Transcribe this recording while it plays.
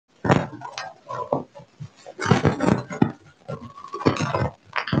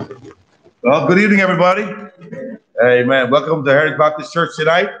Well, good evening, everybody. Amen. Welcome to Heritage Baptist Church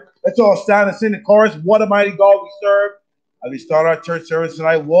tonight. Let's all stand and sing the chorus. What a mighty God we serve. As we start our church service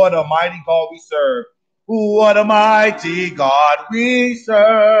tonight, what a mighty God we serve. What a mighty God we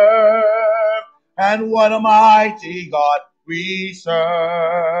serve. And what a mighty God we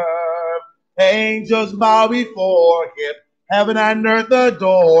serve. Angels bow before him. Heaven and earth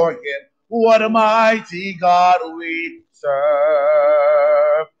adore him. What a mighty God we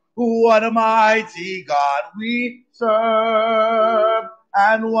serve. What a mighty God we serve.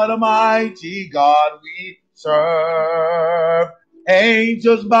 And what a mighty God we serve.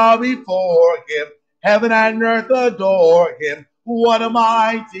 Angels bow before him. Heaven and earth adore him. What a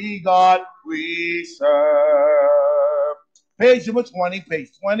mighty God we serve. Page number 20, page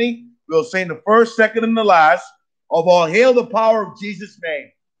 20. We'll sing the first, second, and the last of All Hail the Power of Jesus'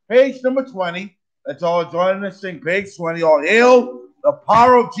 Name. Page number 20. Let's all join and sing page 20. All hail the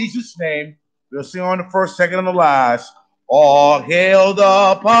power of Jesus' name. We'll sing on the first, second, and the last. All hail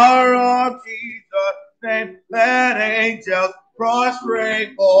the power of Jesus' name. Let angels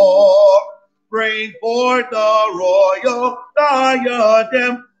prostrate forth. Bring forth the royal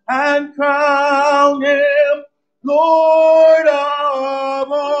diadem and crown him Lord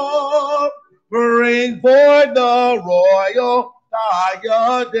of all. Bring forth the royal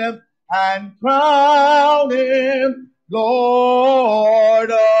diadem and crown him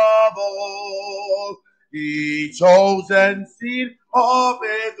Lord of all. The chosen seed of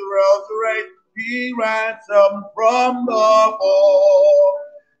Israel's race, be ransomed from the fall.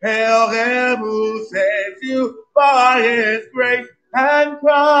 Hail him who saves you by his grace, and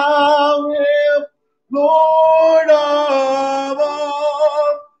crown him Lord of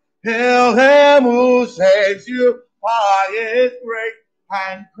all. Hail him who saves you by his grace,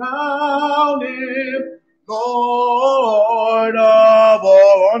 and crown him Lord of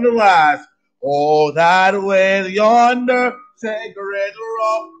all. On the last. Oh, that with yonder sacred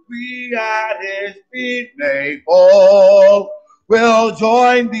rock we at his feet may fall. We'll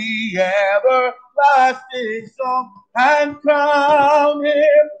join the everlasting song and crown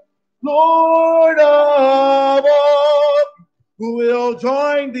him Lord of all. We'll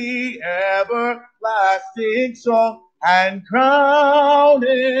join the everlasting song and crown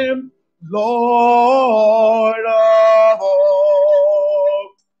him Lord of all.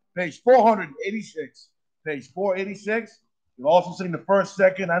 Page 486. Page 486. You'll also sing the first,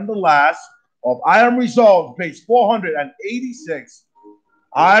 second, and the last of I Am Resolved, page 486.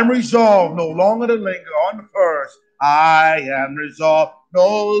 I am resolved no longer to linger on the first. I am resolved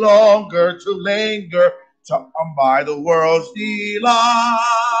no longer to linger by the world's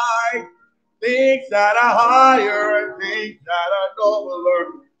delight. Things that are higher and things that are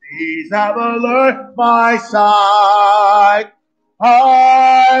nobler, these have allured my sight.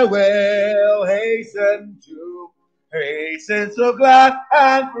 I will hasten so glad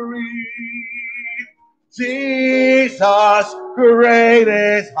and free. Jesus,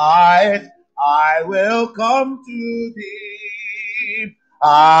 greatest, highest, I will come to thee.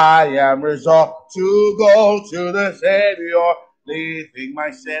 I am resolved to go to the Savior, leaving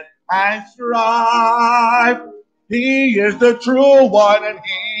my sin and strife. He is the true one and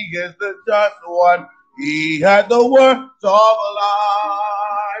he is the just one. He had the words of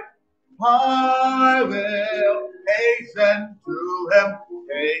life. I will hasten to him,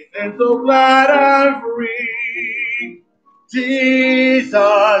 hasten so glad and free.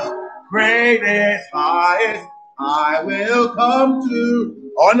 Jesus, greatest, highest, I will come to.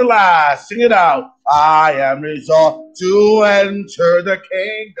 On the last, sing it out. I am resolved to enter the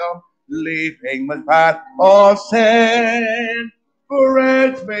kingdom, leaving my path of sin. For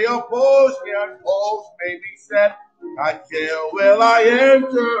friends may oppose me and foes may be set, until will I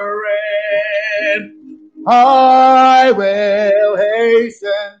enter in. I will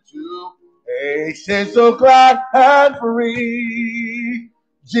hasten so glad and free.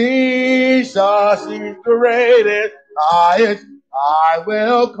 Jesus is greatest, highest, I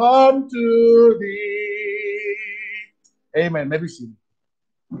will come to thee. Amen. Maybe see.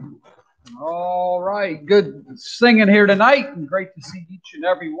 All right, good singing here tonight, and great to see each and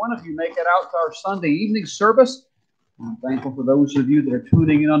every one of you make it out to our Sunday evening service. I'm thankful for those of you that are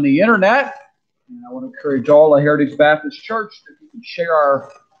tuning in on the internet, and I want to encourage all of Heritage Baptist Church that you can share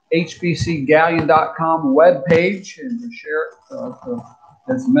our hbcgalleon.com webpage and to share it to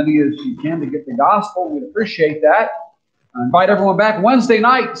as many as you can to get the gospel. We'd appreciate that. I invite everyone back Wednesday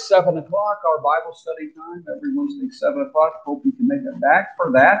night, 7 o'clock, our Bible study time, every Wednesday, 7 o'clock. Hope you can make it back for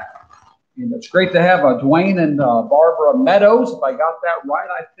that. And it's great to have Dwayne and Barbara Meadows, if I got that right,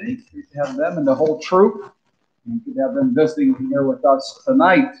 I think. Great to have them and the whole troop. And good to have them visiting here with us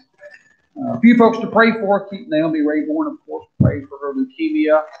tonight. A few folks to pray for. Keep Naomi Rayborn, of course, pray for her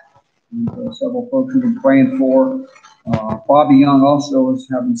leukemia. And, several folks we've been praying for. Bobby Young also is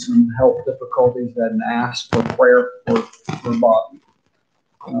having some health difficulties and asked for prayer for Bobby.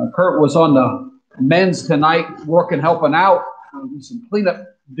 Kurt was on the men's tonight, helping out with some cleanup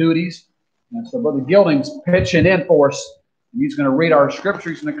duties. And so Brother Gilding's pitching in for us. And he's going to read our scripture.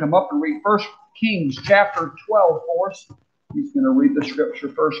 He's going to come up and read 1 Kings chapter 12 for us. He's going to read the scripture,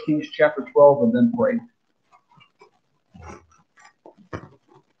 1 Kings chapter 12, and then pray.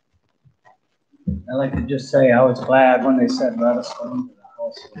 I'd like to just say I was glad when they said, let us go into the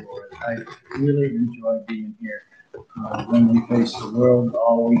house of the Lord. I really enjoy being here. When we face the world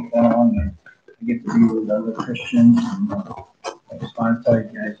all week long, and I get to be with other Christians. And, I just want to tell you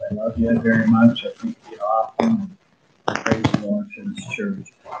guys, I love you very much. I think you often. Praise the Lord for this church.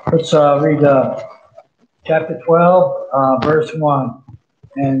 Let's read chapter 12, verse 1.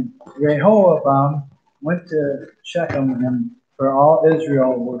 And Rehoboam went to Shechem, and for all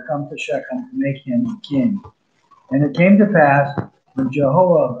Israel would come to Shechem to make him king. And it came to pass when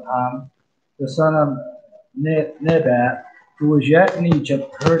Jehoram, the son of Nebat, who was yet in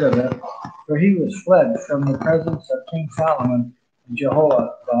Egypt, heard of it, for he was fled from the presence of King Solomon, and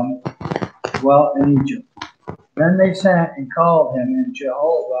Jehoram dwelt in Egypt. Then they sent and called him, and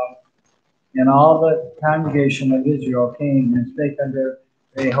Jehoram and all the congregation of Israel came and spake unto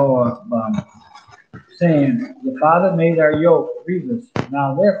Rehoboam, saying, the father made our yoke grievous.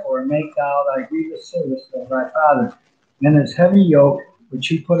 Now therefore make thou thy grievous service of thy father, and his heavy yoke which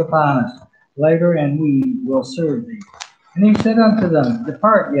he put upon us, lighter, and we will serve thee. And he said unto them,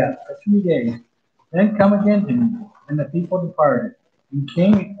 depart yet for 3 days, then come again to me. And the people departed. And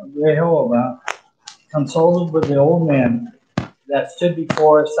King Rehoboam consulted with the old man that stood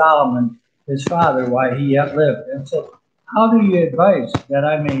before Solomon his father while he yet lived, and said, how do you advise that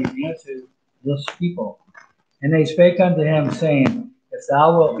I may answer this people? And they spake unto him, saying, if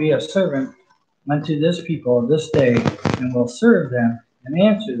thou wilt be a servant unto this people this day, and will serve them, and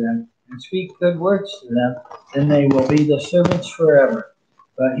answer them, and speak good words to them, then they will be the servants forever.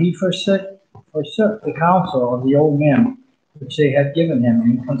 But he forsook the counsel of the old men which they had given him,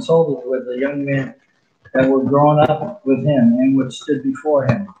 and consulted with the young men that were grown up with him, and which stood before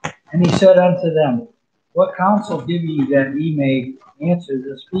him. And he said unto them, what counsel give ye that ye may answer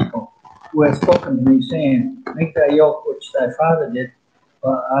this people, who has spoken to me, saying, make thy yoke which thy father did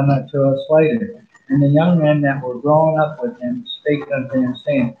unto us lighter? And the young men that were grown up with him spake unto him,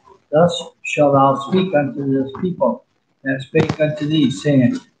 saying, thus shalt thou speak unto this people that spake unto thee,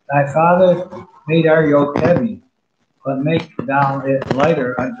 saying, thy father made our yoke heavy, but make thou it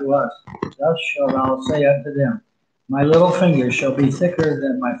lighter unto us. Thus shalt thou say unto them, my little finger shall be thicker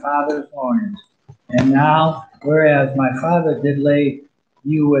than my father's loins. And now, whereas my father did lay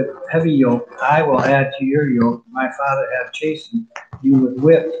you with heavy yoke, I will add to your yoke. My father hath chastened you with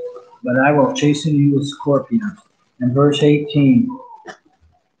whips, but I will chasten you with scorpions. And verse 18.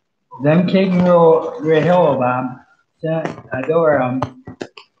 Then King Rehoboam sent Adoram,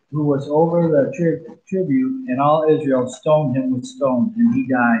 who was over the tribute, and all Israel stoned him with stones, and he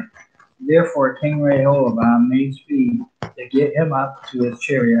died. Therefore King Rehoboam made speed to get him up to his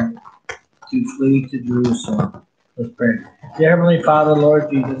chariot to flee to Jerusalem. Let's pray. Dear Heavenly Father,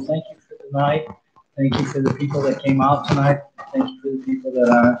 Lord Jesus, thank you for tonight. Thank you for the people that came out tonight. Thank you for the people that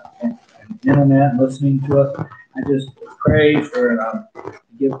are on the internet listening to us. I just pray for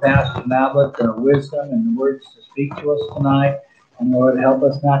give Pastor Nablet the wisdom and the words to speak to us tonight. And Lord, help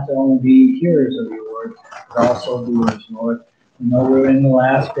us not to only be hearers of your word, but also doers, Lord. We know we're in the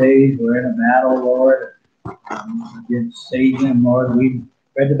last days. We're in a battle, Lord. Against Satan, Lord. We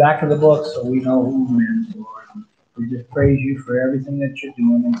read the back of the book, so we know who wins, Lord. We just praise you for everything that you're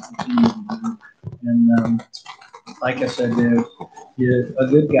doing and continue to do. And like I said, you're a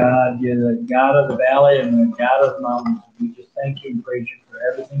good God. You're the God of the valley and the God of the mountains. We just thank you and praise you for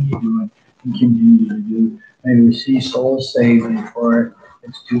everything you're doing and continue to do. May we see souls saved before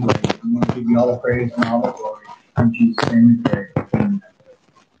it's too late. We want to give you all the praise and all the glory. In Jesus' name we pray. Amen.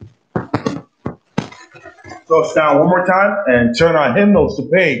 So it's down one more time and turn our hymnals to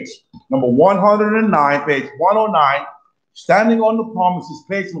page number 109, page 109. Standing on the Promises,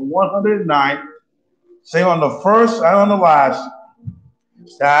 page 109. Sing on the first and on the last.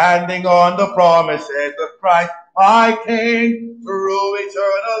 Standing on the promises of Christ, my King, through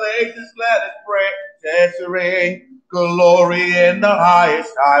eternal ages, let us pray. Ring, glory in the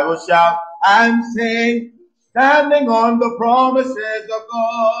highest, I will shout and sing. Standing on the promises of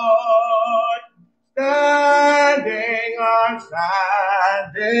God.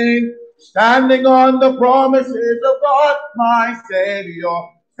 Standing on the promises of God, my Savior.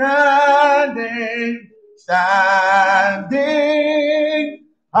 standing, standing.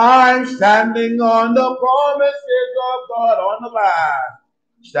 I'm standing on the promises of God on the line.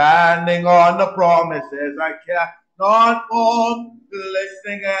 Standing on the promises I cannot fall.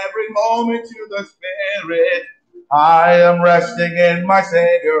 Listening every moment to the Spirit. I am resting in my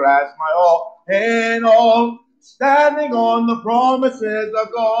Savior as my all in all. Standing on the promises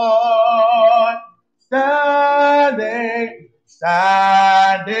of God. Standing,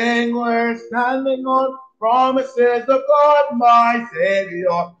 standing, we're standing on promises of God, my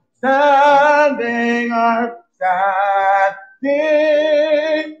Savior. Standing, I'm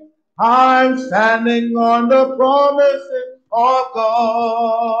standing. I'm standing on the promises of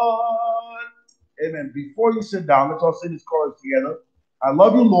God. Amen. Before you sit down, let's all sing this chorus together. I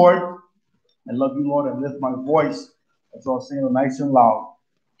love you, Lord. I love you, Lord. I lift my voice. Let's all sing it nice and loud.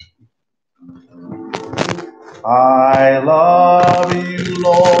 I love you,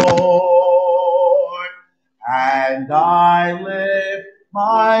 Lord, and I lift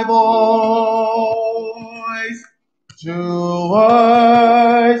my voice to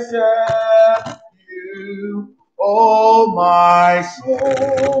worship you, oh my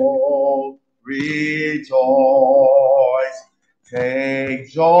soul, rejoice. Take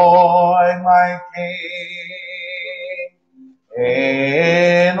joy, my King,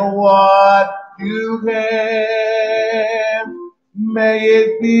 in what you give. May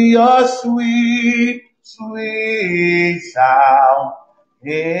it be a sweet, sweet sound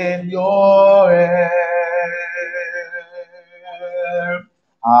in your ear.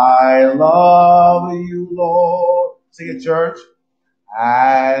 I love you, Lord. Sing it, church.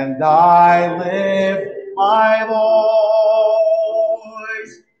 And I lift my voice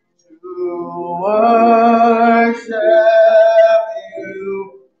to worship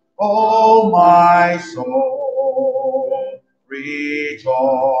you, oh my soul, rejoice.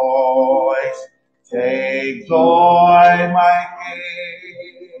 Take joy, my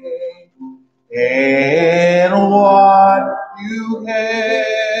King, in what you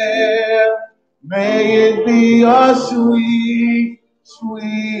hear. May it be a sweet,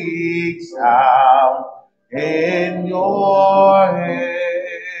 sweet sound in your head.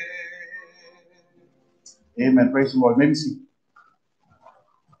 Amen. Praise the Lord. Maybe see.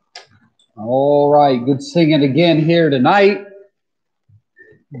 All right, good singing again here tonight.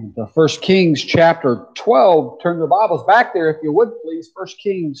 The 1 Kings chapter 12. Turn your Bibles back there if you would, please. 1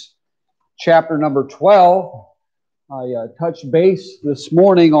 Kings chapter number 12. I touched base this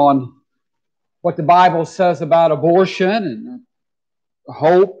morning on what the Bible says about abortion, and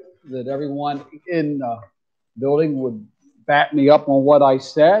hope that everyone in the building would back me up on what I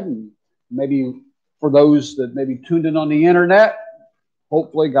said, and maybe for those that maybe tuned in on the internet,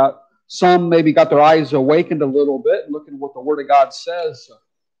 hopefully got their eyes awakened a little bit and looking at what the Word of God says.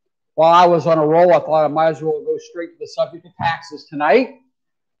 While I was on a roll, I thought I might as well go straight to the subject of taxes tonight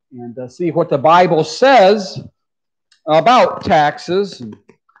and see what the Bible says about taxes. And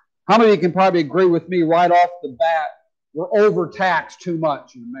how many of you can probably agree with me right off the bat? We're overtaxed too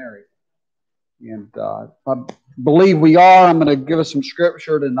much in America. And I believe we are. I'm going to give us some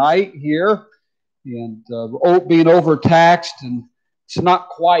scripture tonight here. And being overtaxed, and it's not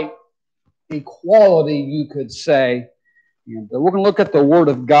quite equality, you could say. And we're going to look at the Word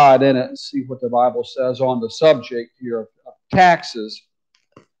of God in it and see what the Bible says on the subject here of taxes.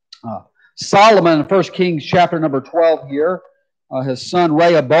 Solomon in 1 Kings chapter number 12 here, his son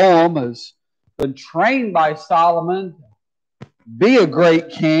Rehoboam has been trained by Solomon to be a great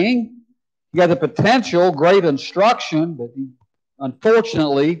king. He had the potential, great instruction, but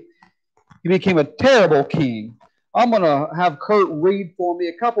unfortunately, he became a terrible king. I'm going to have Kurt read for me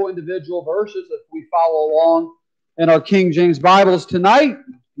a couple individual verses if we follow along in our King James Bibles tonight.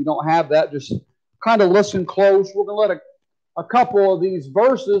 If you don't have that, just kind of listen close. We're going to let a couple of these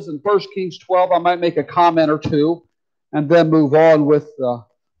verses in 1 Kings 12. I might make a comment or two and then move on with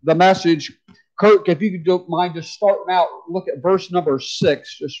the message. Kurt, if you don't mind just starting out, look at verse number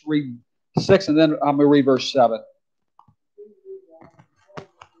 6. Just read 6 and then I'm going to read verse 7.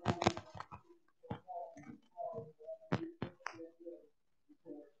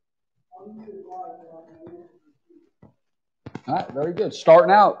 All right, very good.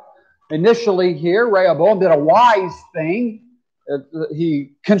 Starting out initially here, Rehoboam did a wise thing.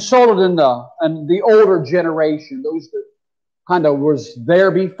 He consulted in the older generation, those that kind of was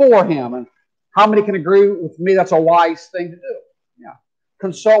there before him. And how many can agree with me that's a wise thing to do? Yeah.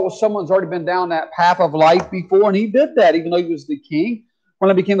 Consult with someone who's already been down that path of life before, and he did that, even though he was the king. When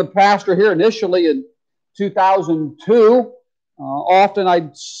I became the pastor here initially in 2002, often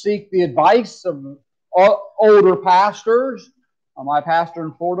I'd seek the advice of older pastors my pastor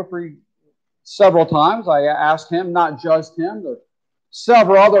in Florida for several times. I asked him, not just him, but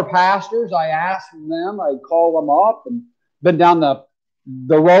several other pastors. I asked them, I'd call them up and been down the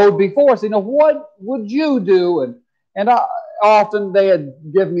road before. I said, what would you do? And often they had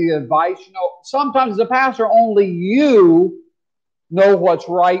given me advice. Sometimes as a pastor, only you know what's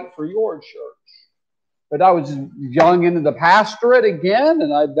right for your church. But I was young into the pastorate again,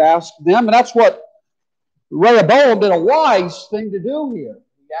 and I'd ask them, and that's what Rehoboam did a wise thing to do here.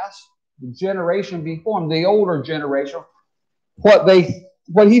 He asked the generation before him, the older generation, what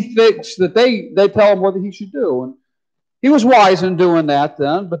he thinks that they tell him what he should do. And he was wise in doing that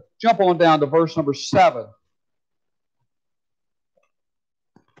then. But jump on down to verse number 7.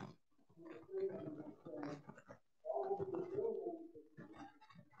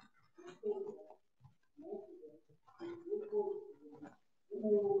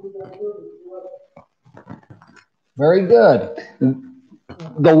 Very good.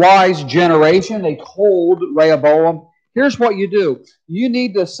 The wise generation, they told Rehoboam, here's what you do. You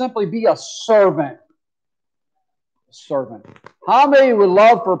need to simply be a servant. A servant. How many would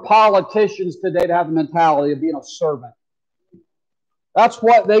love for politicians today to have the mentality of being a servant? That's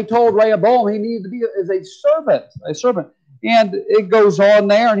what they told Rehoboam he needed to be as a servant. A servant. And it goes on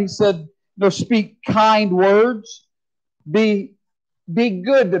there, and he said, speak kind words. Be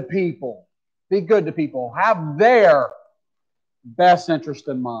good to people. Be good to people. Have their best interest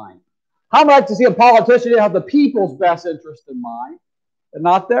in mind. How would I like to see a politician have the people's best interest in mind and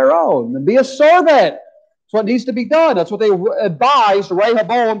not their own? And be a servant. That's what needs to be done. That's what they advised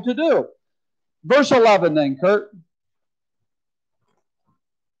Rehoboam to do. Verse 11 then, Kurt.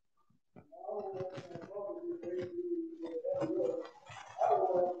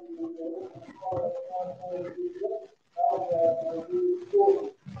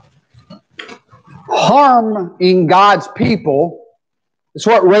 Harming God's people is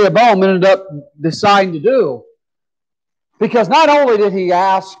what Rehoboam ended up deciding to do. Because not only did he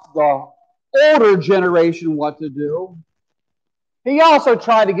ask the older generation what to do, he also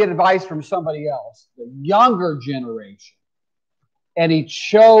tried to get advice from somebody else, the younger generation. And he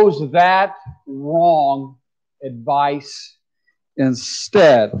chose that wrong advice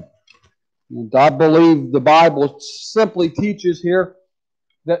instead. And I believe the Bible simply teaches here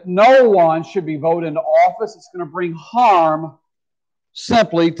that no one should be voted into office. It's going to bring harm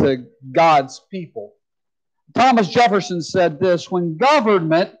simply to God's people. Thomas Jefferson said this, when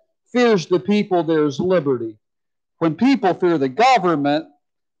government fears the people, there is liberty. When people fear the government,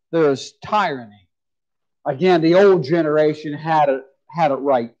 there is tyranny. Again, the old generation had it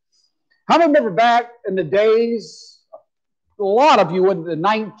right. How many remember back in the days, a lot of you in the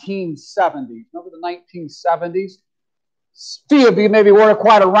 1970s. Remember the 1970s? Few of you maybe weren't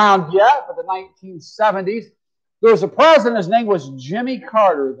quite around yet, but the 1970s, there was a president, his name was Jimmy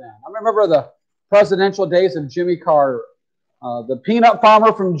Carter then. I remember the presidential days of Jimmy Carter, the peanut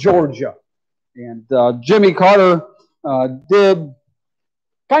farmer from Georgia. And Jimmy Carter did,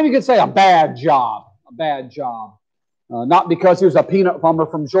 kind of you could say, a bad job. A bad job. Not because he was a peanut farmer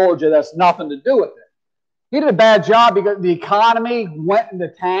from Georgia, that's nothing to do with it. He did a bad job because the economy went in the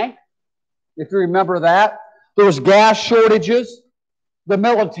tank, if you remember that. There was gas shortages. The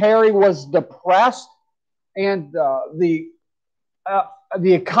military was depressed. And the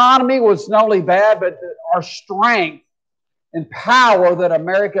economy was not only bad, but our strength and power that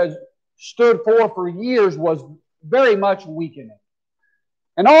America stood for years was very much weakening.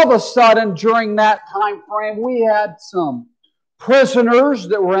 And all of a sudden, during that time frame, we had some prisoners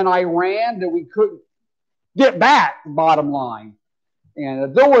that were in Iran that we couldn't get back, bottom line.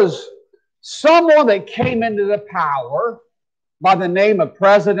 And there was someone that came into the power by the name of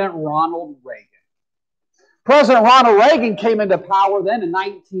President Ronald Reagan. President Ronald Reagan came into power then in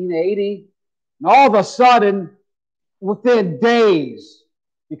 1980, and all of a sudden, within days,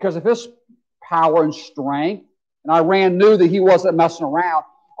 because of his power and strength, and Iran knew that he wasn't messing around,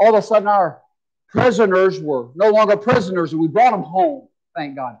 all of a sudden our prisoners were no longer prisoners, and we brought them home.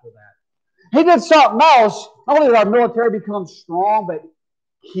 Thank God for that. He did something else. Not only did our military become strong, but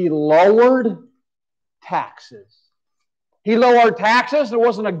he lowered taxes. He lowered taxes. There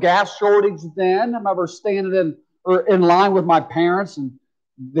wasn't a gas shortage then. I remember standing in line with my parents and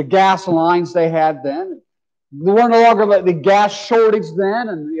the gas lines they had then. There were no longer the gas shortage then,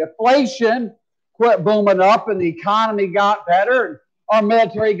 and the inflation quit booming up, and the economy got better, and our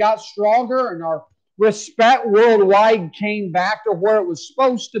military got stronger, and our respect worldwide came back to where it was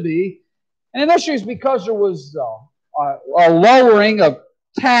supposed to be. And initially it's because there was a lowering of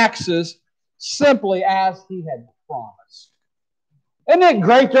taxes simply as he had promised. Isn't it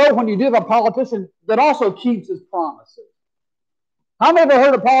great, though, when you do have a politician that also keeps his promises? How many of you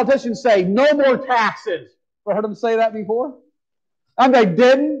have heard a politician say, no more taxes? Ever heard them say that before? And they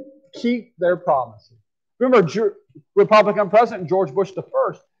didn't keep their promises. Remember, Republican President George Bush I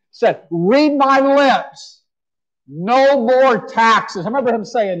said, read my lips, no more taxes. I remember him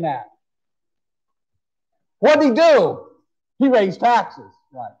saying that. What did he do? He raised taxes.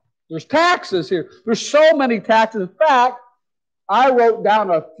 Right. There's taxes here. There's so many taxes. In fact, I wrote down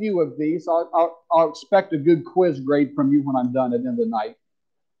a few of these. I'll expect a good quiz grade from you when I'm done at the end of the night.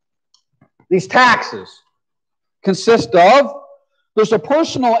 These taxes consist of, there's a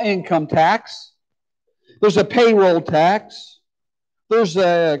personal income tax, there's a payroll tax, there's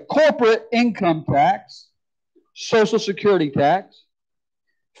a corporate income tax, Social Security tax,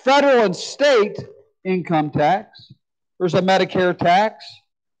 federal and state income tax, there's a Medicare tax,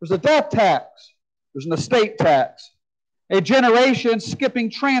 there's a death tax, there's an estate tax, a generation skipping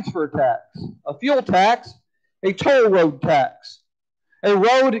transfer tax, a fuel tax, a toll road tax, a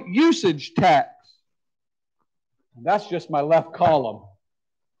road usage tax. And that's just my left column.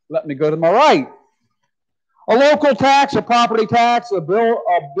 Let me go to my right. A local tax, a property tax, a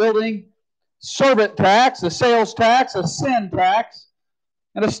building servant tax, a sales tax, a sin tax,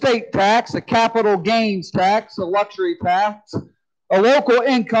 an estate tax, a capital gains tax, a luxury tax, a local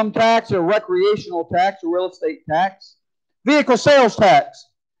income tax, a recreational tax, a real estate tax, vehicle sales tax,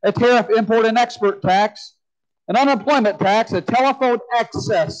 a tariff import and export tax, an unemployment tax, a telephone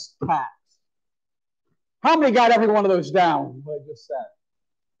excess tax. How many got every one of those down, what I just said?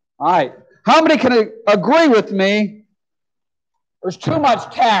 All right. How many can agree with me? There's too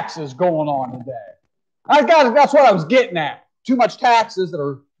much taxes going on today. That's what I was getting at. Too much taxes that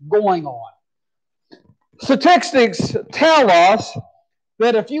are going on. Statistics tell us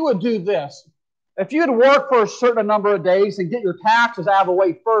that if you would do this, if you would work for a certain number of days and get your taxes out of the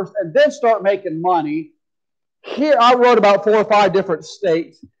way first and then start making money, here I wrote about 4 or 5 different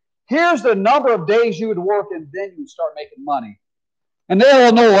states. Here's the number of days you would work and then you would start making money. In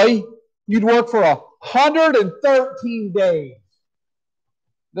Illinois, you'd work for 113 days,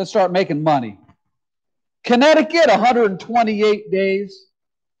 then start making money. Connecticut, 128 days.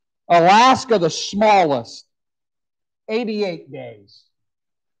 Alaska, the smallest, 88 days.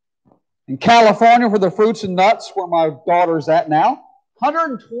 In California, for the fruits and nuts, where my daughter's at now,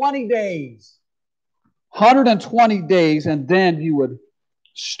 120 days. 120 days, and then you would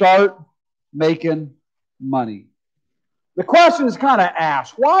start making money. The question is kind of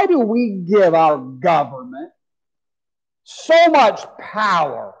asked, why do we give our government so much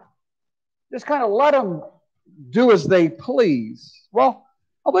power? Just kind of let them do as they please. Well,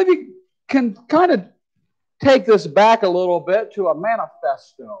 I believe you can kind of take this back a little bit to a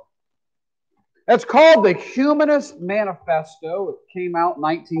manifesto. It's called the Humanist Manifesto. It came out in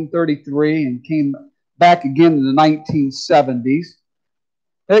 1933 and came back again in the 1970s.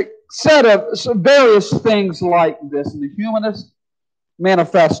 It said of various things like this in the Humanist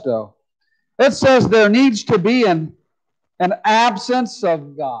Manifesto. It says there needs to be an absence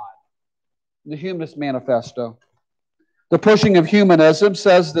of God. The Humanist Manifesto. The pushing of humanism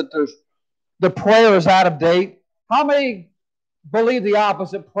says that the prayer is out of date. How many believe the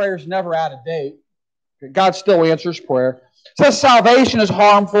opposite? Prayer is never out of date. God still answers prayer. It says salvation is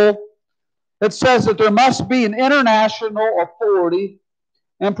harmful. It says that there must be an international authority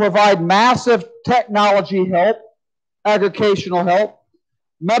and provide massive technology help, educational help,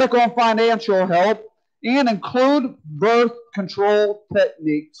 medical and financial help, and include birth control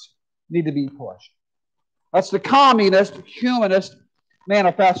techniques need to be pushed. That's the Communist Humanist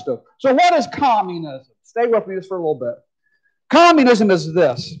Manifesto. So what is communism? Stay with me just for a little bit. Communism is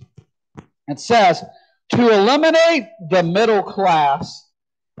this. It says to eliminate the middle class,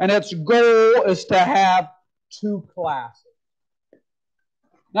 and its goal is to have 2 classes.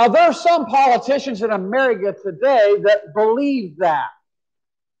 Now, there are some politicians in America today that believe that.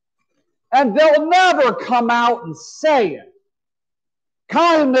 And they'll never come out and say it.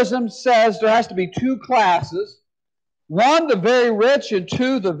 Communism says there has to be 2 classes. 1, the very rich, and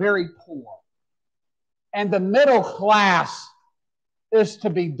 2, the very poor. And the middle class is to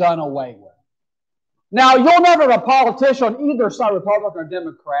be done away with. Now, you'll never have a politician on either side, Republican or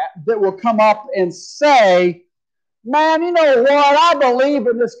Democrat, that will come up and say, man, you know what? I believe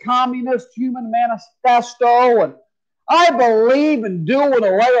in this Communist Human Manifesto, and I believe in doing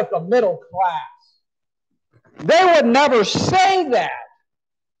away with the middle class. They would never say that.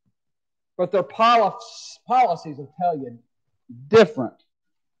 But their policies will tell you different.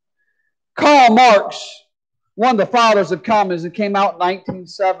 Karl Marx, one of the fathers of communism, came out in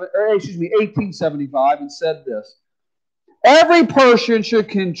 1875 and said this: every person should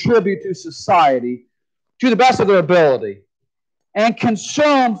contribute to society to the best of their ability. and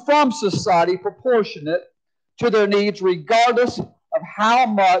consume from society proportionate to their needs, regardless of how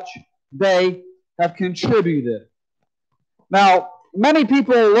much they have contributed. Now, many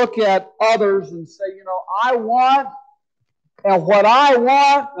people look at others and say, I want, and what I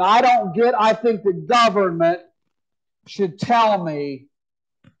want, and I don't get, I think the government should tell me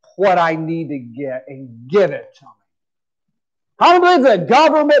what I need to get and give it to me. I believe the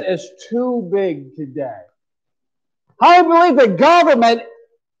government is too big today. I believe the government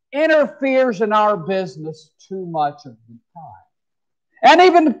interferes in our business too much of the time. And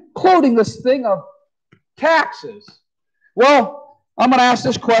even including this thing of taxes. Well, I'm going to ask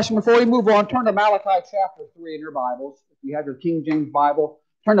this question before we move on. Turn to Malachi chapter 3 in your Bibles. If you have your King James Bible,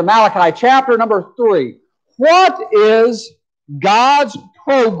 turn to Malachi chapter number 3. What is God's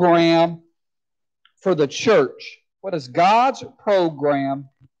program for the church? What is God's program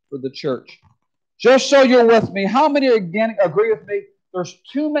for the church? Just so you're with me, how many again agree with me? There's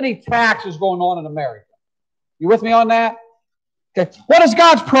too many taxes going on in America. You with me on that? Okay. What is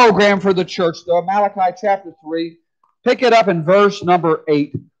God's program for the church, though? Malachi chapter 3. Pick it up in verse number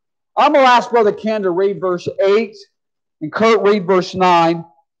 8. I'm going to ask Brother Ken to read verse 8, and Kurt read verse 9,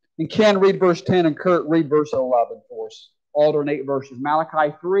 and Ken read verse 10, and Kurt read verse 11 for us. Alternate verses.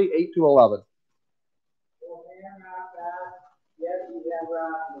 Malachi 3, 8 to 11.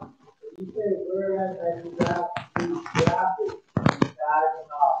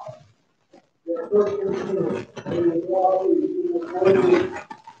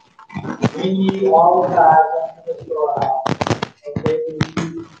 Bring ye all the tithes unto the storehouse, and they will be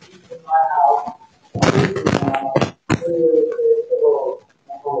in my house, saith the Lord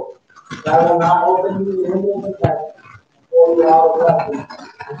of hosts. I will not open you the windows of heaven, and pour you out a blessing,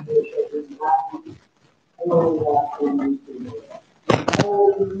 and there shall be not peace, and only that in you to me. Oh,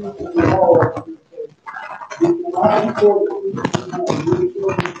 you need to be all you cannot be told that you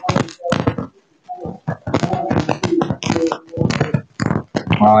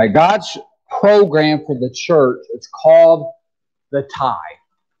All right, God's program for the church, it's called the tithe.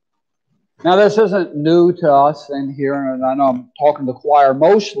 Now, this isn't new to us in here, and I know I'm talking to the choir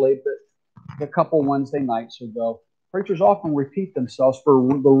mostly, but a couple Wednesday nights ago, preachers often repeat themselves for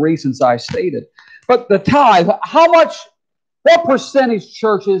the reasons I stated. But the tithe, what percentage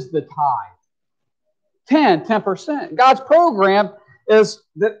church is the tithe? 10%. God's program is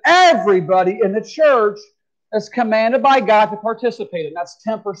that everybody in the church is commanded by God to participate in. That's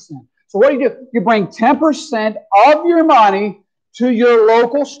 10%. So what do? You bring 10% of your money to your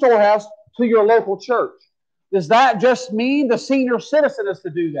local storehouse, to your local church. Does that just mean the senior citizen is to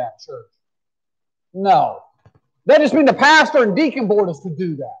do that, church? No. That just mean the pastor and deacon board is to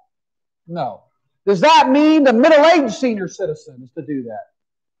do that? No. Does that mean the middle-aged senior citizen is to do that?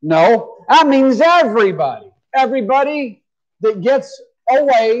 No. That means everybody. Everybody that gets a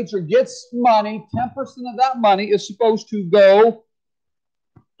wage or gets money, 10% of that money is supposed to go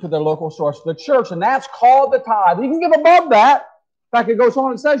to their local source, the church, and that's called the tithe. You can give above that. In fact, it goes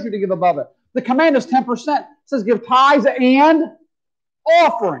on and says you to give above it. The command is 10%. It says give tithes and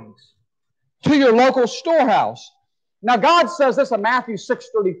offerings to your local storehouse. Now, God says this in Matthew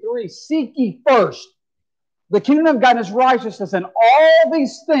 6:33, seek ye first the kingdom of God and His righteousness, and all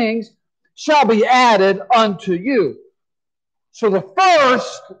these things shall be added unto you. So the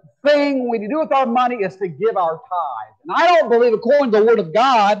first thing we do with our money is to give our tithe. And I don't believe, according to the Word of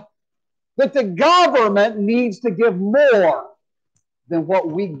God, that the government needs to give more than what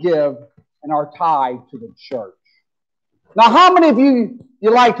we give in our tithe to the church. Now, how many of you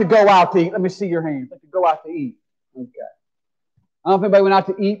like to go out to eat? Let me see your hands. Like to go out to eat. Okay. I don't know if anybody went out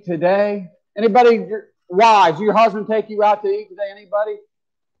to eat today. Anybody, your wives, your husband take you out to eat today? Anybody?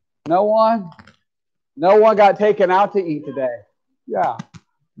 No one? No one got taken out to eat today. Yeah.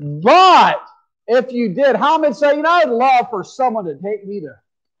 But if you did, how many say, I'd love for someone to take me to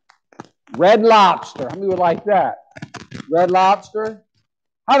Red Lobster? How many would like that? Red Lobster?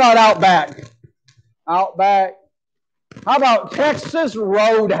 How about Outback? Outback? How about Texas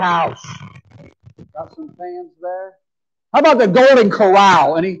Roadhouse? Got some fans there? How about the Golden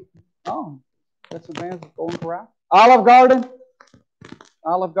Corral? Any? Oh, that's some fans of Golden Corral. Olive Garden?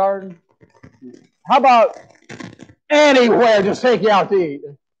 Olive Garden? How about anywhere? Just take you out to eat.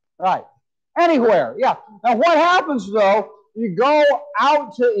 Right. Anywhere. Yeah. Now what happens though? You go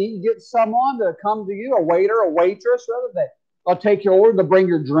out to eat, you get someone to come to you, a waiter, a waitress, rather they'll take your order, they'll bring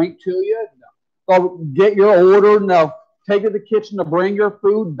your drink to you. They'll get your order and they'll take it to the kitchen to bring your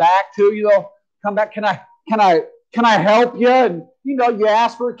food back to you. They'll come back. Can I help you? And you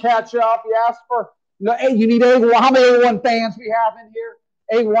ask for ketchup, you ask for hey, you need A1. How many A1 fans we have in here?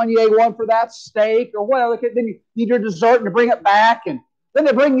 A1, you A1 for that steak or whatever. Then you need your dessert and to bring it back, and then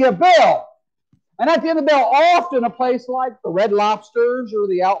they bring you a bill. And at the end of the bill, often a place like the Red Lobsters or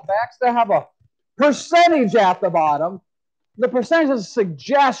the Outbacks, they have a percentage at the bottom. The percentage is a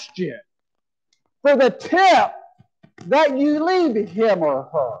suggestion for the tip that you leave him or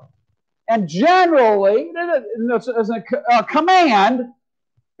her. And generally, it's a command,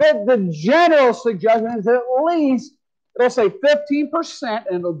 but the general suggestion is at least, it'll say 15%,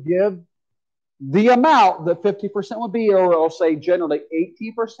 and it'll give the amount that 50% would be, or it'll say generally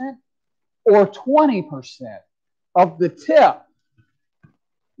 18% or 20% of the tip.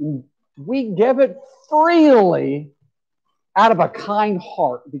 We give it freely out of a kind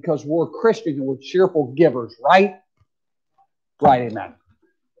heart because we're Christians and we're cheerful givers, right? Right, amen.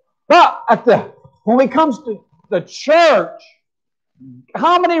 But when it comes to the church,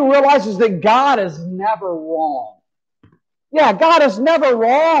 how many realizes that God is never wrong? Yeah, God is never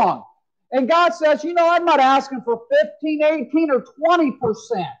wrong. And God says, you know, I'm not asking for 15, 18, or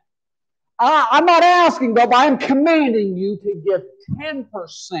 20%. I'm not asking, but I'm commanding you to give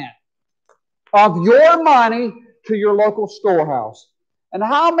 10% of your money to your local storehouse. And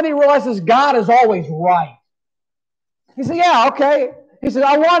how many realizes God is always right? He said, yeah, okay. He said,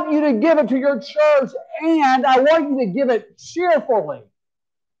 I want you to give it to your church, and I want you to give it cheerfully,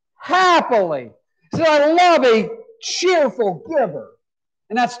 happily. He said, I love a cheerful giver.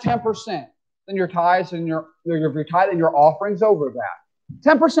 And that's 10%. Then your tithes and your tithe and your offerings over that.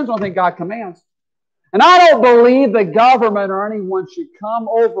 10% don't think God commands. And I don't believe the government or anyone should come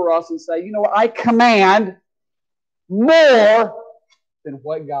over us and say, you know what, I command more than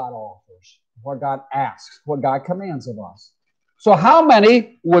what God offers, what God asks, what God commands of us. So how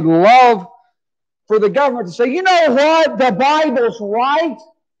many would love for the government to say, you know what, the Bible's right,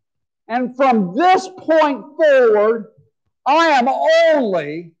 and from this point forward, I am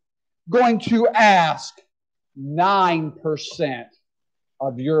only going to ask 9%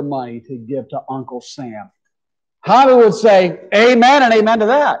 of your money to give to Uncle Sam. How many would say amen and amen to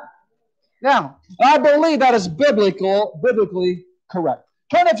that? Now, I believe that is biblically correct.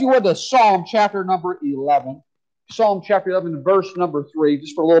 Turn, if you would, to Psalm chapter number 11. Psalm chapter 11, verse number 3,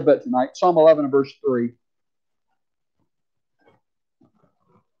 just for a little bit tonight. Psalm 11 and verse 3.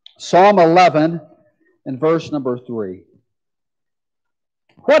 Psalm 11 and verse number 3.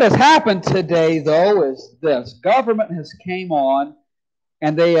 What has happened today, though, is this. Government has came on,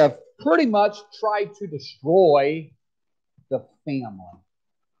 and they have pretty much tried to destroy the family.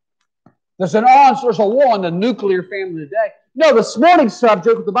 There's a war on the nuclear family today. No, this morning's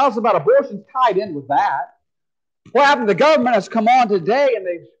subject, the Bible's about abortion, tied in with that. What happened? The government has come on today, and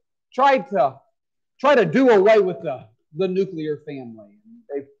they've tried to do away with the nuclear family.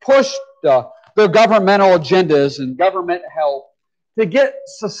 They've pushed their governmental agendas and government help to get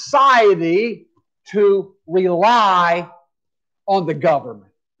society to rely on the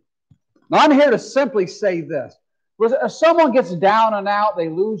government. Now, I'm here to simply say this. If someone gets down and out, they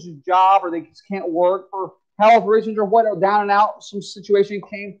lose a job, or they just can't work for health reasons or whatever, down and out, some situation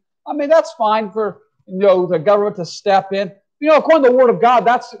came, I mean, that's fine for the government to step in. According to the Word of God,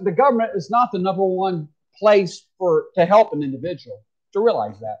 the government is not the number one place to help an individual. To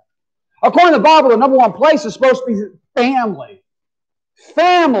realize that. According to the Bible, the number one place is supposed to be family.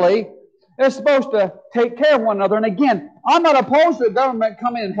 Family is supposed to take care of one another. And again, I'm not opposed to the government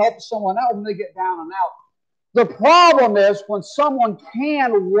coming and help someone out when they get down and out. The problem is when someone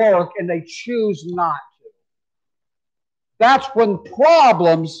can work and they choose not to. That's when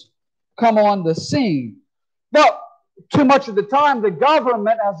problems come on the scene. But too much of the time, the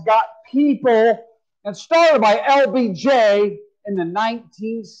government has got people, and started by LBJ in the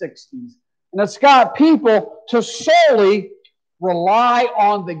 1960s, and it's got people to solely rely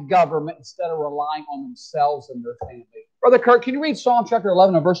on the government instead of relying on themselves and their family. Brother Kurt, can you read Psalm chapter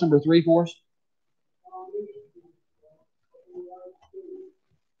 11 and verse number 3 for us?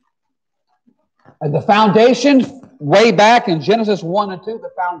 And the foundation, way back in Genesis 1 and 2, the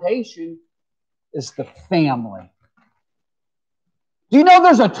foundation is the family. Do you know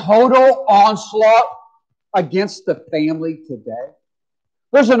there's a total onslaught against the family today?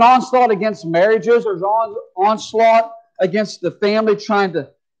 There's an onslaught against marriages. There's an onslaught against the family trying to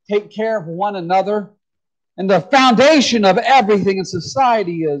take care of one another. And the foundation of everything in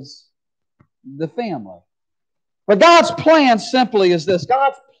society is the family. But God's plan simply is this.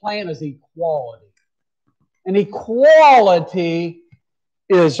 God's plan is equality. And equality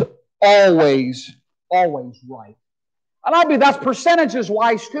is always right. And I believe that's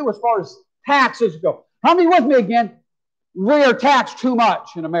percentages-wise too, as far as taxes go. How many with me again? We are taxed too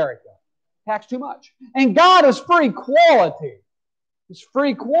much in America. Taxed too much. And God is for equality. It's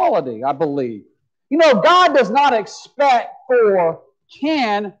free equality, I believe. You know, God does not expect for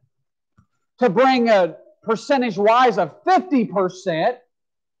Ken to bring a percentage-wise of 50%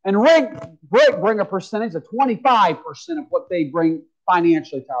 and Rick bring a percentage of 25% of what they bring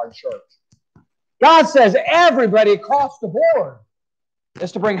financially to our church. God says everybody across the board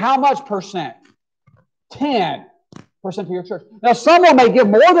is to bring how much percent? 10% to your church. Now, someone may give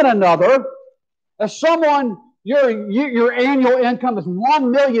more than another. If someone, your annual income is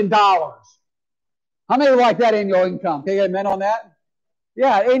 $1 million. How many like that annual income? Can you get amen on that?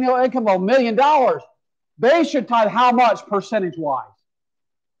 Yeah, annual income of $1 million. They should tithe how much percentage-wise?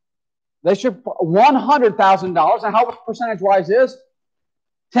 They should $100,000. And how much percentage-wise is?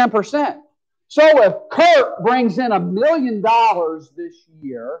 10%. So if Kurt brings in $1 million this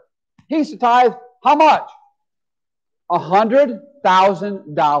year, he should tithe how much?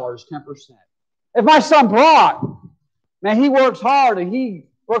 $100,000, 10%. If my son Brock, man, he works hard and he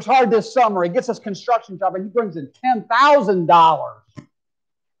works hard this summer, he gets his construction job and he brings in $10,000.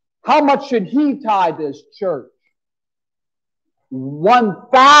 How much should he tithe this church?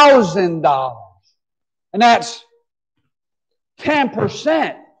 $1,000. And that's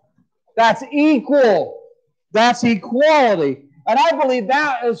 10%. That's equal. That's equality. And I believe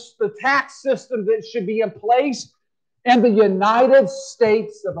that is the tax system that should be in place in the United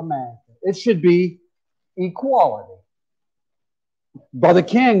States of America. It should be equality. Brother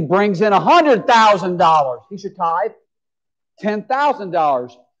King brings in $100,000. He should tithe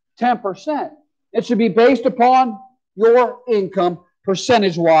 $10,000, 10%. It should be based upon your income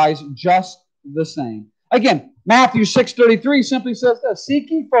percentage-wise, just the same. Again, Matthew 6:33 simply says this: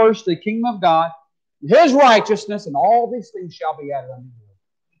 seek ye first the kingdom of God, His righteousness, and all these things shall be added unto you.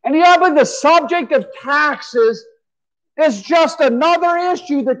 And yet, the subject of taxes is just another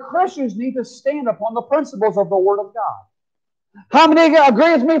issue that Christians need to stand upon the principles of the Word of God. How many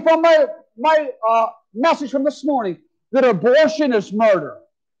agree with me from my message from this morning that abortion is murder?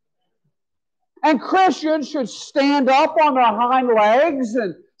 And Christians should stand up on their hind legs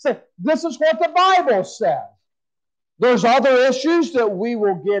and say, this is what the Bible says. There's other issues that we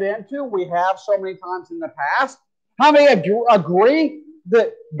will get into. We have so many times in the past. How many agree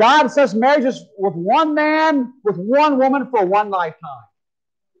that God says marriage is with one man, with one woman for one lifetime?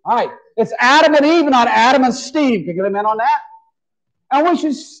 All right. It's Adam and Eve, not Adam and Steve. Can you get amen on that? And we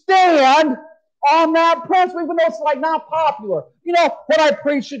should stand on that principle, even though it's like not popular. You know, what I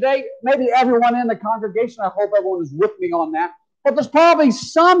preach today, maybe everyone in the congregation, I hope everyone is with me on that. But there's probably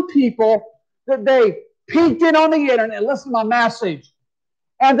some people that they peeked in on the internet and listened to my message.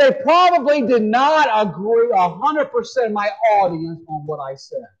 And they probably did not agree 100% of my audience on what I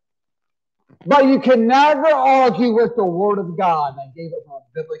said. But you can never argue with the Word of God. I gave it from a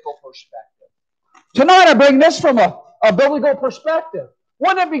biblical perspective. Tonight I bring this from a biblical perspective.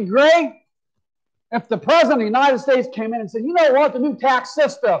 Wouldn't it be great if the President of the United States came in and said, you know what, the new tax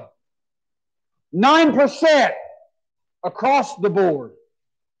system, 9% across the board.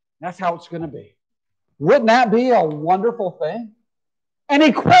 That's how it's going to be. Wouldn't that be a wonderful thing? And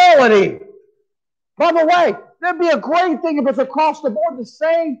equality. By the way, that'd be a great thing if it's across the board. The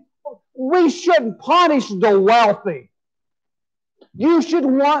same, we shouldn't punish the wealthy. You should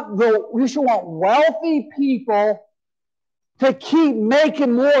want wealthy people to keep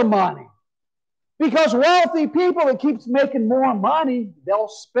making more money. Because wealthy people that keeps making more money, they'll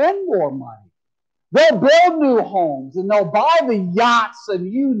spend more money. They'll build new homes and they'll buy the yachts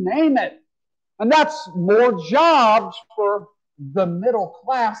and you name it. And that's more jobs for the middle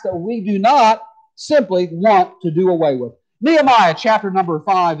class that we do not simply want to do away with. Nehemiah chapter number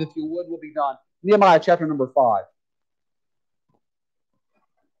 5, if you would, will be done. Nehemiah chapter number 5.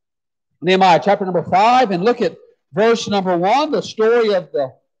 Nehemiah chapter number 5, and look at verse number 1, the story of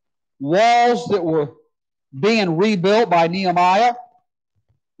the walls that were being rebuilt by Nehemiah.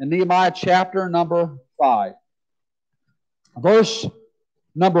 In Nehemiah chapter number 5. Verse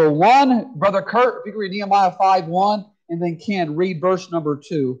number 1, Brother Kurt, if you can read Nehemiah 5:1, and then Ken, read verse number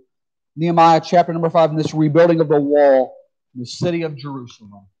 2. Nehemiah chapter number 5, in this rebuilding of the wall in the city of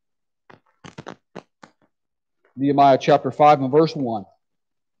Jerusalem. Nehemiah chapter 5 and verse 1.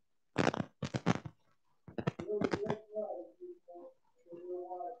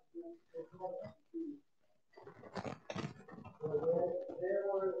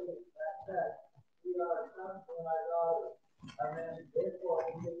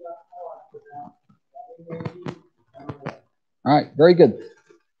 All right, very good.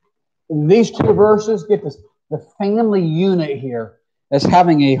 These two verses get this, the family unit here is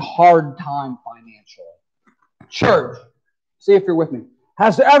having a hard time financially. Church, see if you're with me.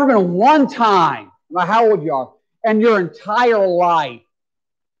 Has there ever been one time, no matter how old you are, and your entire life,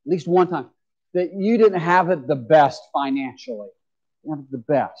 at least one time, that you didn't have it the best financially. You have it the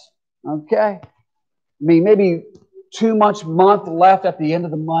best. Okay? I mean, maybe too much month left at the end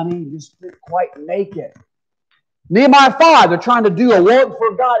of the money. You just didn't quite make it. Nehemiah 5, they're trying to do a work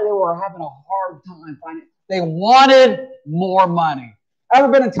for God. They were having a hard time finding it. They wanted more money. Ever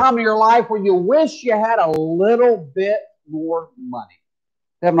been a time in your life where you wish you had a little bit more money?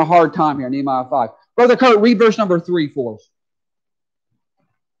 They're having a hard time here, Nehemiah 5. Brother Kurt, read verse number 3 for us.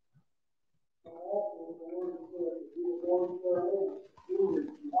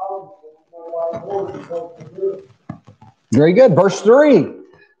 Very good. Verse 3.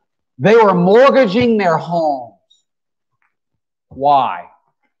 They were mortgaging their homes. Why?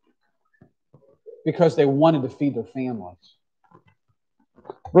 Because they wanted to feed their families.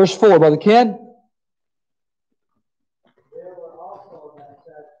 Verse 4, Brother Ken.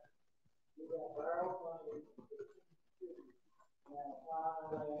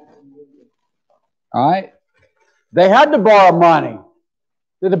 All right. They had to borrow money.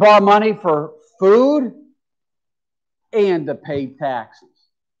 Did they borrow money for food and to pay taxes?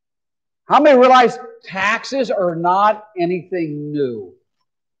 How many realize taxes are not anything new?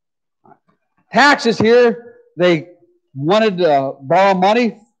 Taxes here, they wanted to borrow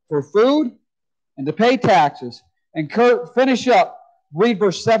money for food and to pay taxes. And Kurt, finish up. Read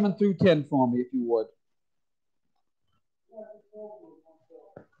verse 7 through 10 for me, if you would.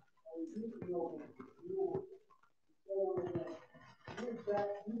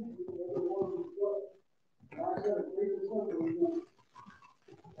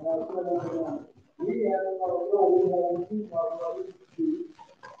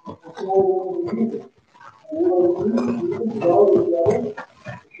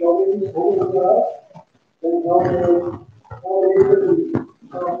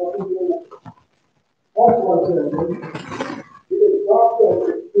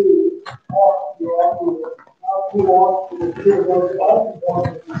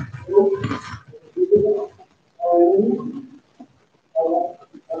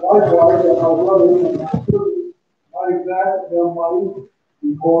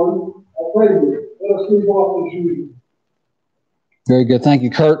 Very good. Thank you,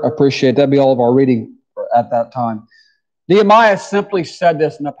 Kurt. I appreciate it. That'd be all of our reading at that time. Nehemiah simply said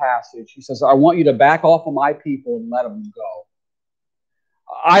this in the passage. He says, I want you to back off of my people and let them go.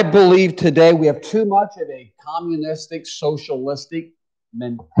 I believe today we have too much of a communistic, socialistic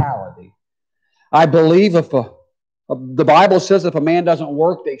mentality. I believe if the Bible says if a man doesn't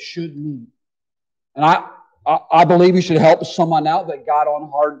work, they should meet. And I believe you should help someone out that got on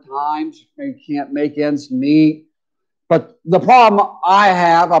hard times, maybe can't make ends meet. But the problem I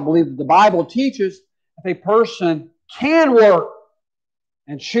have, I believe the Bible teaches, if a person can work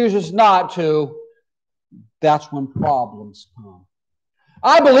and chooses not to, that's when problems come.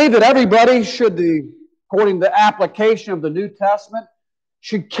 I believe that everybody should, according to the application of the New Testament,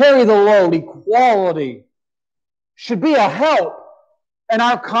 should carry the load. Equality should be a help. In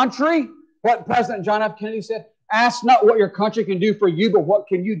our country, what President John F. Kennedy said, ask not what your country can do for you, but what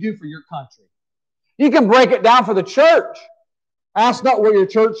can you do for your country. You can break it down for the church. Ask not what your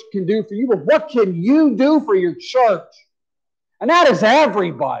church can do for you, but what can you do for your church? And that is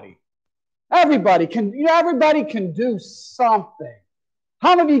everybody. Everybody can do something.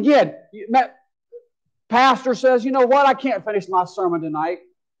 How many of you get? Pastor says, you know what? I can't finish my sermon tonight.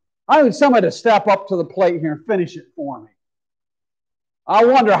 I need somebody to step up to the plate here and finish it for me. I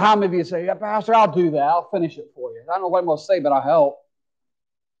wonder how many of you say, yeah, Pastor, I'll do that. I'll finish it for you. I don't know what I'm going to say, but I'll help.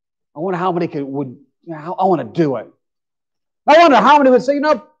 I wonder how many I want to do it. I wonder how many would say, you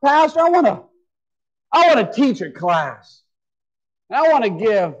know, Pastor, I want to teach a class. And I want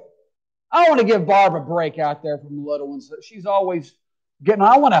to give Barb a break out there from the little ones. She's always getting,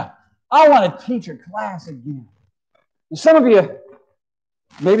 I want to teach a class again. And some of you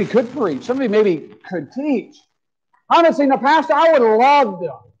maybe could preach. Some of you maybe could teach. I'm not saying, no, Pastor, I would love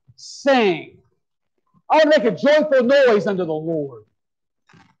to sing. I would make a joyful noise unto the Lord.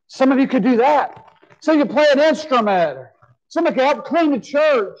 Some of you could do that. Some of you play an instrument. Or somebody could help clean the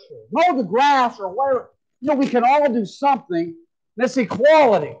church, or mow the grass, or whatever. You know, we can all do something. That's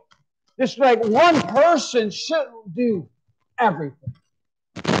equality. Just like one person shouldn't do everything.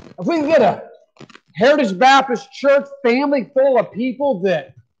 If we can get a Heritage Baptist Church family full of people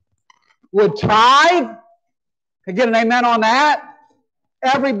that would tithe, could get an amen on that?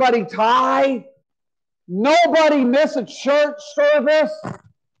 Everybody tithe. Nobody miss a church service.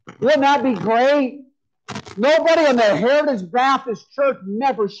 Wouldn't that be great? Nobody on the Heritage Baptist Church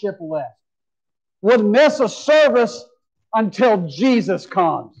membership list would miss a service until Jesus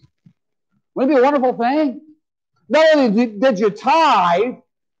comes. Wouldn't it be a wonderful thing? Not only did you tithe,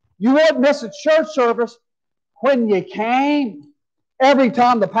 you wouldn't miss a church service. When you came, every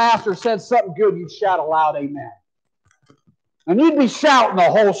time the pastor said something good, you'd shout aloud, amen. And you'd be shouting the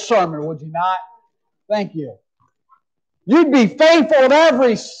whole sermon, would you not? Thank you. You'd be faithful at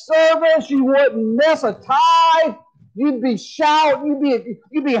every service. You wouldn't miss a tithe. You'd be shouting.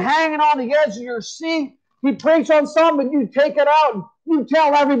 You'd be hanging on the edge of your seat. He'd preach on something, you'd take it out and you'd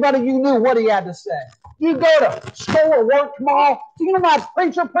tell everybody you knew what he had to say. You go to school or work tomorrow. Do you know what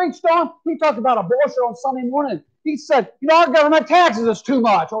preacher preached on? He talked about abortion on Sunday morning. He said, our government taxes is too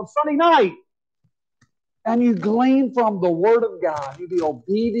much on Sunday night. And you glean from the Word of God. You be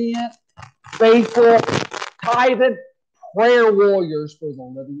obedient, faithful, tithing, prayer warriors for the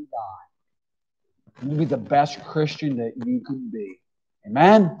living God. And you be the best Christian that you can be.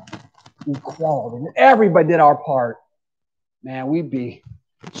 Amen? Equality. Everybody did our part. Man, we'd be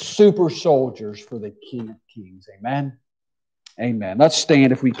super soldiers for the King of Kings. Amen? Amen. Let's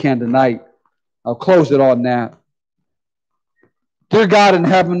stand if we can tonight. I'll close it on that. Dear God in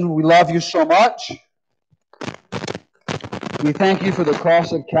heaven, we love you so much. We thank you for the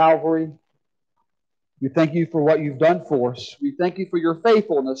cross of Calvary. We thank you for what you've done for us. We thank you for your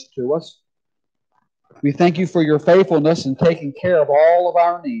faithfulness to us. We thank you for your faithfulness in taking care of all of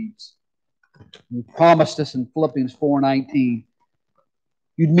our needs. You promised us in Philippians 4:19,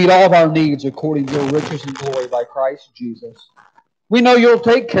 you'd meet all of our needs according to your riches and glory by Christ Jesus. We know you'll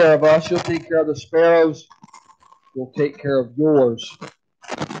take care of us. You'll take care of the sparrows. You'll take care of yours.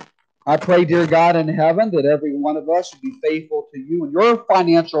 I pray, dear God in heaven, that every one of us would be faithful to you and your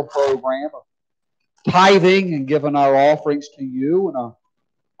financial program of tithing and giving our offerings to you and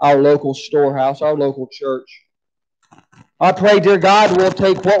our local storehouse, our local church. I pray, dear God, we'll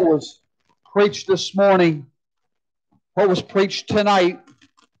take what was preached this morning, what was preached tonight,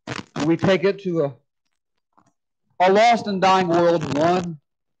 and we take it to a lost and dying world, one.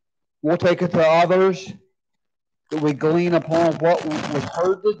 We'll take it to others, that we glean upon what was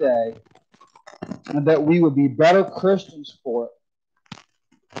heard today, and that we would be better Christians for it.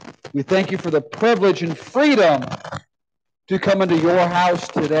 We thank you for the privilege and freedom to come into your house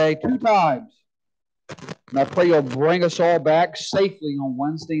today 2 times. And I pray you'll bring us all back safely on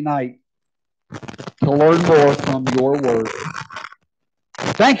Wednesday night to learn more from your word.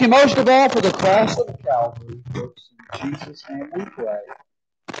 Thank you most of all for the cross of Calvary. In Jesus' name we pray.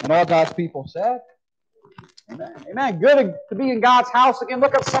 And all God's people said, amen. Amen. Good to be in God's house again.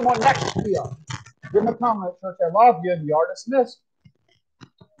 Look at someone next to you. Give them a comment, church. I love you, and you are dismissed.